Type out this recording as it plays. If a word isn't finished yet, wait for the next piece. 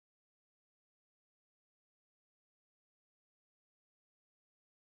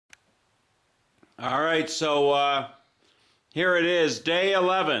All right, so here it is, day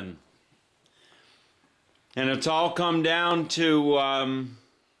 11. And it's all come down to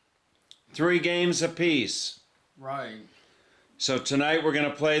 3 games apiece. Right. So tonight we're going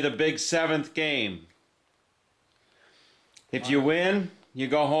to play the big 7th game. If you win, you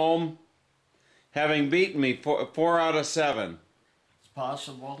go home having beaten me 4 out of 7. It's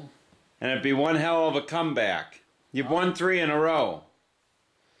possible. And it'd be one hell of a comeback. You've won 3 in a row.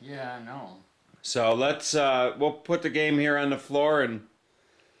 Yeah, I know. So let's we'll put the game here on the floor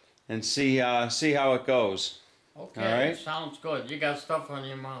and see how it goes. Okay, all right? Sounds good. You got stuff on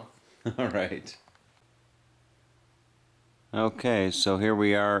your mouth. All right. Okay, so here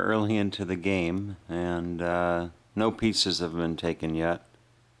we are early into the game, and no pieces have been taken yet.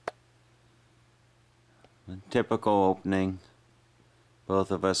 A typical opening.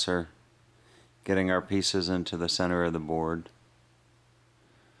 Both of us are getting our pieces into the center of the board.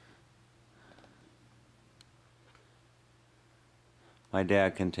 My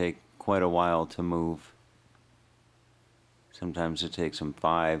dad can take quite a while to move. Sometimes it takes him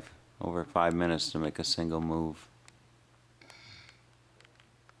over 5 minutes to make a single move.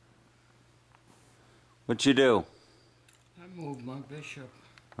 What'd you do? I moved my bishop.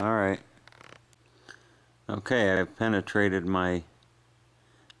 All right. Okay, I've penetrated my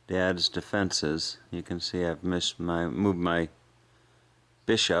dad's defenses. You can see I've moved my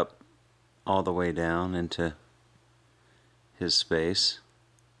bishop all the way down into his space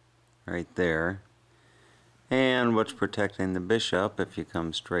right there. And what's protecting the bishop, if you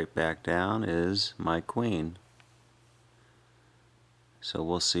come straight back down, is my queen. So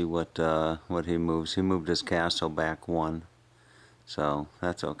we'll see what he moves. He moved his castle back 1, so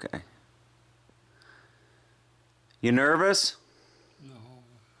that's okay. You nervous? No.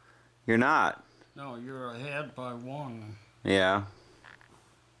 You're not? No, you're ahead by 1. Yeah.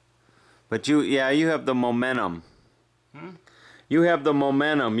 But you have the momentum. Hmm? You have the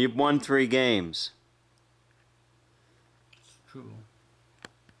momentum. You've won 3 games. It's true.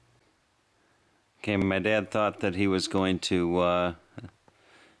 Okay, my dad thought that he was going to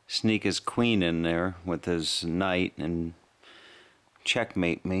sneak his queen in there with his knight and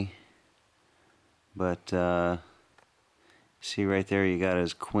checkmate me. But see right there, you got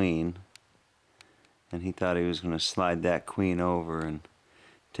his queen. And he thought he was going to slide that queen over and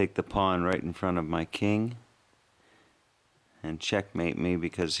take the pawn right in front of my king and checkmate me,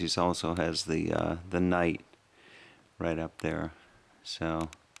 because he also has the knight right up there. So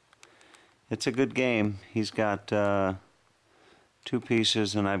it's a good game. He's got 2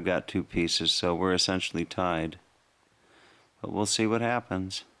 pieces and I've got 2 pieces, so we're essentially tied. But we'll see what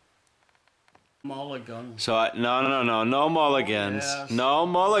happens. Mulligan. So no mulligans. Oh, yes. No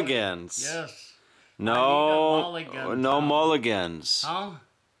mulligans. Yes. No, mulligan, no Tom. mulligans. Huh?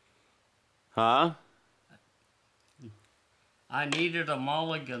 Huh? I needed a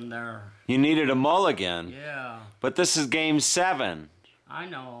mulligan there. You needed a mulligan. Yeah, But this is game 7. I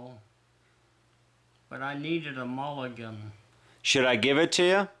know. But I needed a mulligan. Should I give it to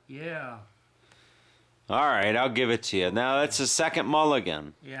you? Yeah. All right, I'll give it to you. Now that's the 2nd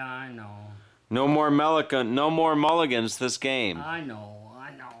mulligan. Yeah, I know. No more mulligans this game. I know.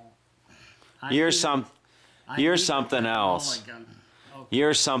 You're something else. Mulligan. Okay.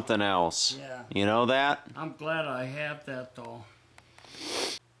 You're something else. Yeah. You know that? I'm glad I have that, though.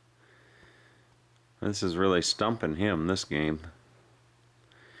 This is really stumping him, this game.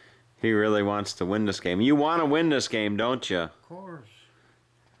 He really wants to win this game. You want to win this game, don't you? Of course.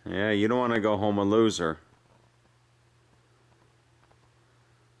 Yeah, you don't want to go home a loser.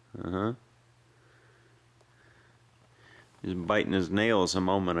 Uh-huh. He's biting his nails a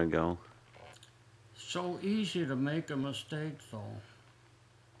moment ago. So easy to make a mistake, though.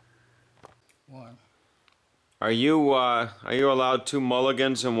 What? Are you allowed 2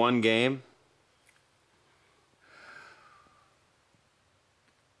 mulligans in one game?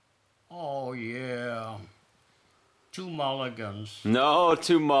 Oh, yeah. 2 mulligans. No,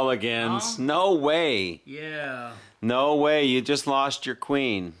 2 mulligans. Huh? No way. Yeah. No way. You just lost your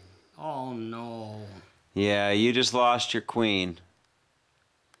queen. Oh, no. Yeah, you just lost your queen.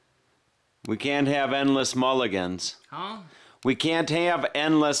 We can't have endless mulligans. Huh? We can't have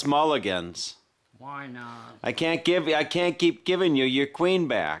endless mulligans. Why not? I can't keep giving you your queen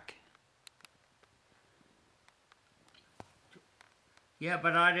back. Yeah,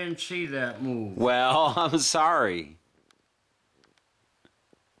 but I didn't see that move. Well, I'm sorry.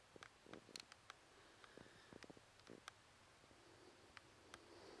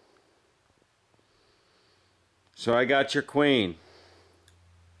 So I got your queen.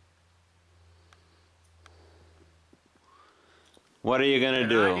 What are you going to And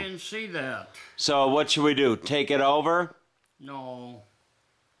do? I didn't see that. So what should we do? Take it over? No.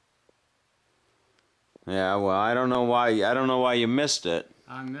 Yeah, well, I don't know why you missed it.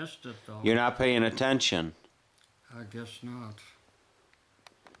 I missed it, though. You're not paying attention. I guess not.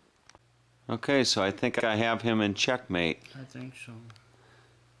 Okay, so I think I have him in checkmate. I think so.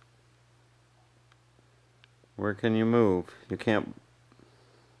 Where can you move? You can't...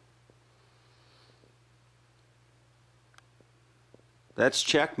 That's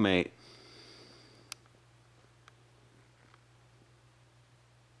checkmate.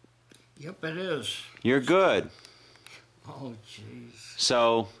 Yep, it is. You're good. Oh, jeez.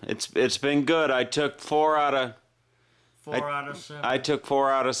 So it's been good. I took 4 out of 4 out of 7. I took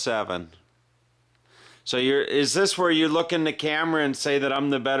 4 out of 7. So is this where you look in the camera and say that I'm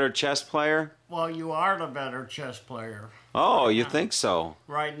the better chess player? Well, you are the better chess player. Oh, right you now. think so?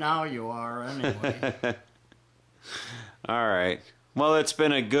 Right now you are, anyway. All right. Well, it's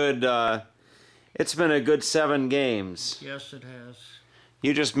been a good 7 games. Yes, it has.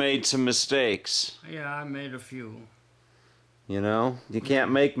 You just made some mistakes. Yeah, I made a few. You know, you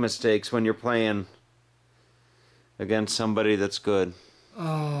can't make mistakes when you're playing against somebody that's good.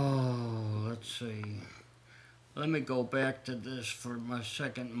 Oh, let's see. Let me go back to this for my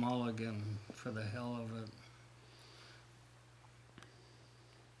second mulligan, for the hell of it.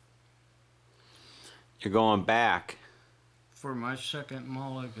 You're going back. For my second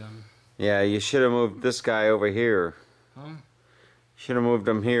mulligan. Yeah, you should have moved this guy over here. Huh? Should have moved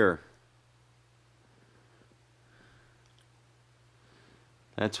him here.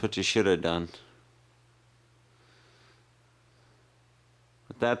 That's what you should have done.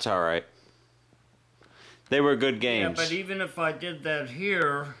 But that's all right. They were good games. Yeah, but even if I did that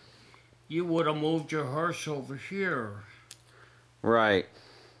here, you would have moved your horse over here. Right.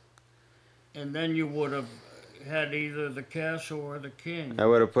 And then you would have had either the castle or the king. I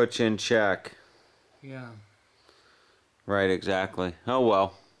would have put you in check. Yeah. Right, exactly. Oh,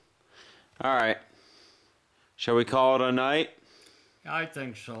 well. All right. Shall we call it a night? I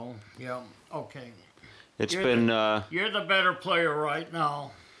think so. Yeah. Okay. It's You're been... You're the better player right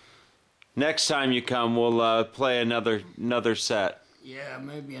now. next time you come, we'll play another set. Yeah,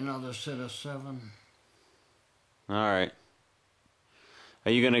 maybe another set of 7. All right.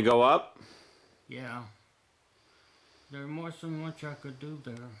 Are you going to go up? Yeah. There's more so much I could do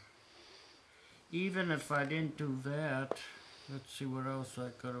there. Even if I didn't do that, let's see what else I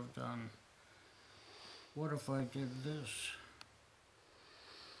could have done. What if I did this?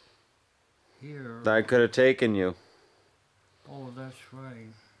 Here. I could have taken you. Oh, that's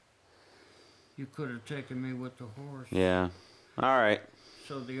right. You could have taken me with the horse. Yeah. All right.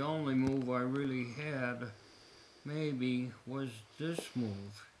 So the only move I really had, maybe, was this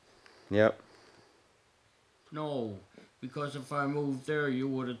move. Yep. No, because if I moved there, you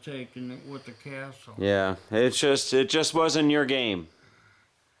would have taken it with the castle. Yeah. It just wasn't your game.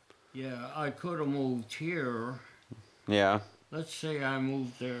 Yeah, I could have moved here. Yeah. Let's say I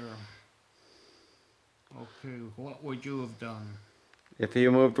moved there. Okay, what would you have done? If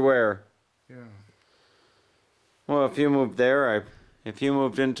you moved where? Yeah. Well, if you moved there, if you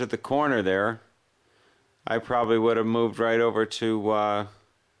moved into the corner there, I probably would have moved right over to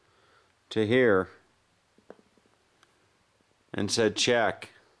here and said check.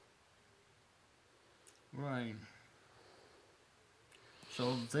 Right.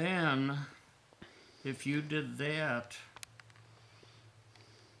 So then, if you did that,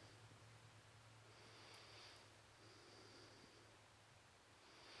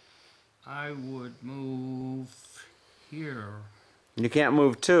 I would move here. You can't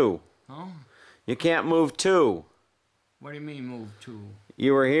move 2. Huh? You can't move 2. What do you mean move to?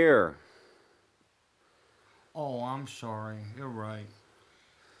 You were here. Oh, I'm sorry. You're right.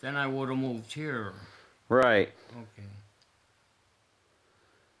 Then I would have moved here. Right. Okay.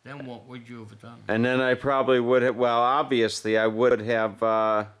 Then what would you have done? And then I probably would have, well, obviously I would have,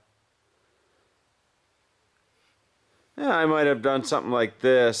 yeah, I might have done something like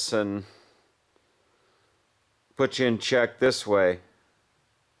this and put you in check this way.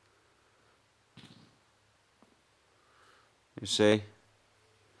 You see?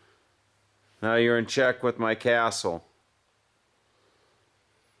 Now you're in check with my castle.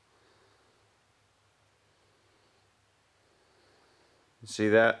 You see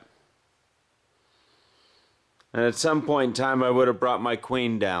that? And at some point in time I would have brought my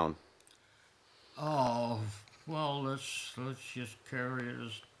queen down. Oh, well, let's just carry it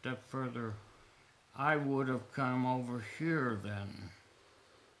a step further. I would have come over here then,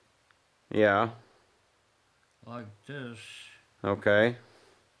 Yeah. like this. Okay.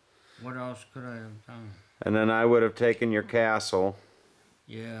 What else could I have done? And then I would have taken your castle.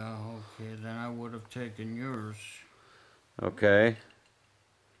 Yeah, okay, then I would have taken yours. Okay.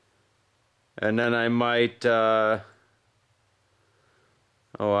 And then I might, oh,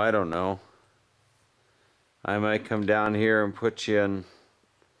 I don't know. I might come down here and put you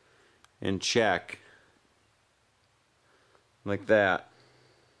in check. Like that.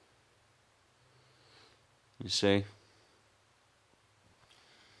 You see?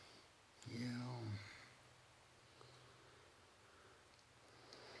 Yeah.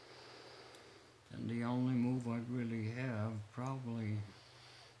 And the only move I'd really have probably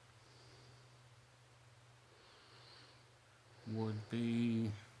would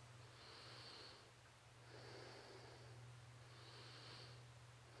be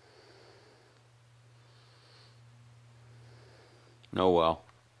Oh well.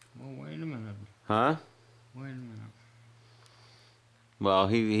 well, wait a minute. Huh? Wait a minute. Well,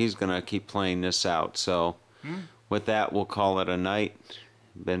 he's gonna keep playing this out. So with that, we'll call it a night.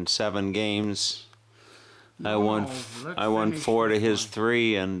 Been 7 games. I won. Let's I won finish 4 to this his one.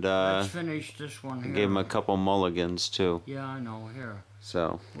 3, and Let's finish this one here. gave him a couple mulligans too. Yeah, I know. Here,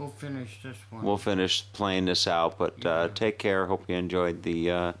 So we'll finish this one. we'll finish playing this out. But Yeah. take care. Hope you enjoyed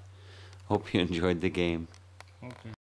the. Hope you enjoyed the game. Okay.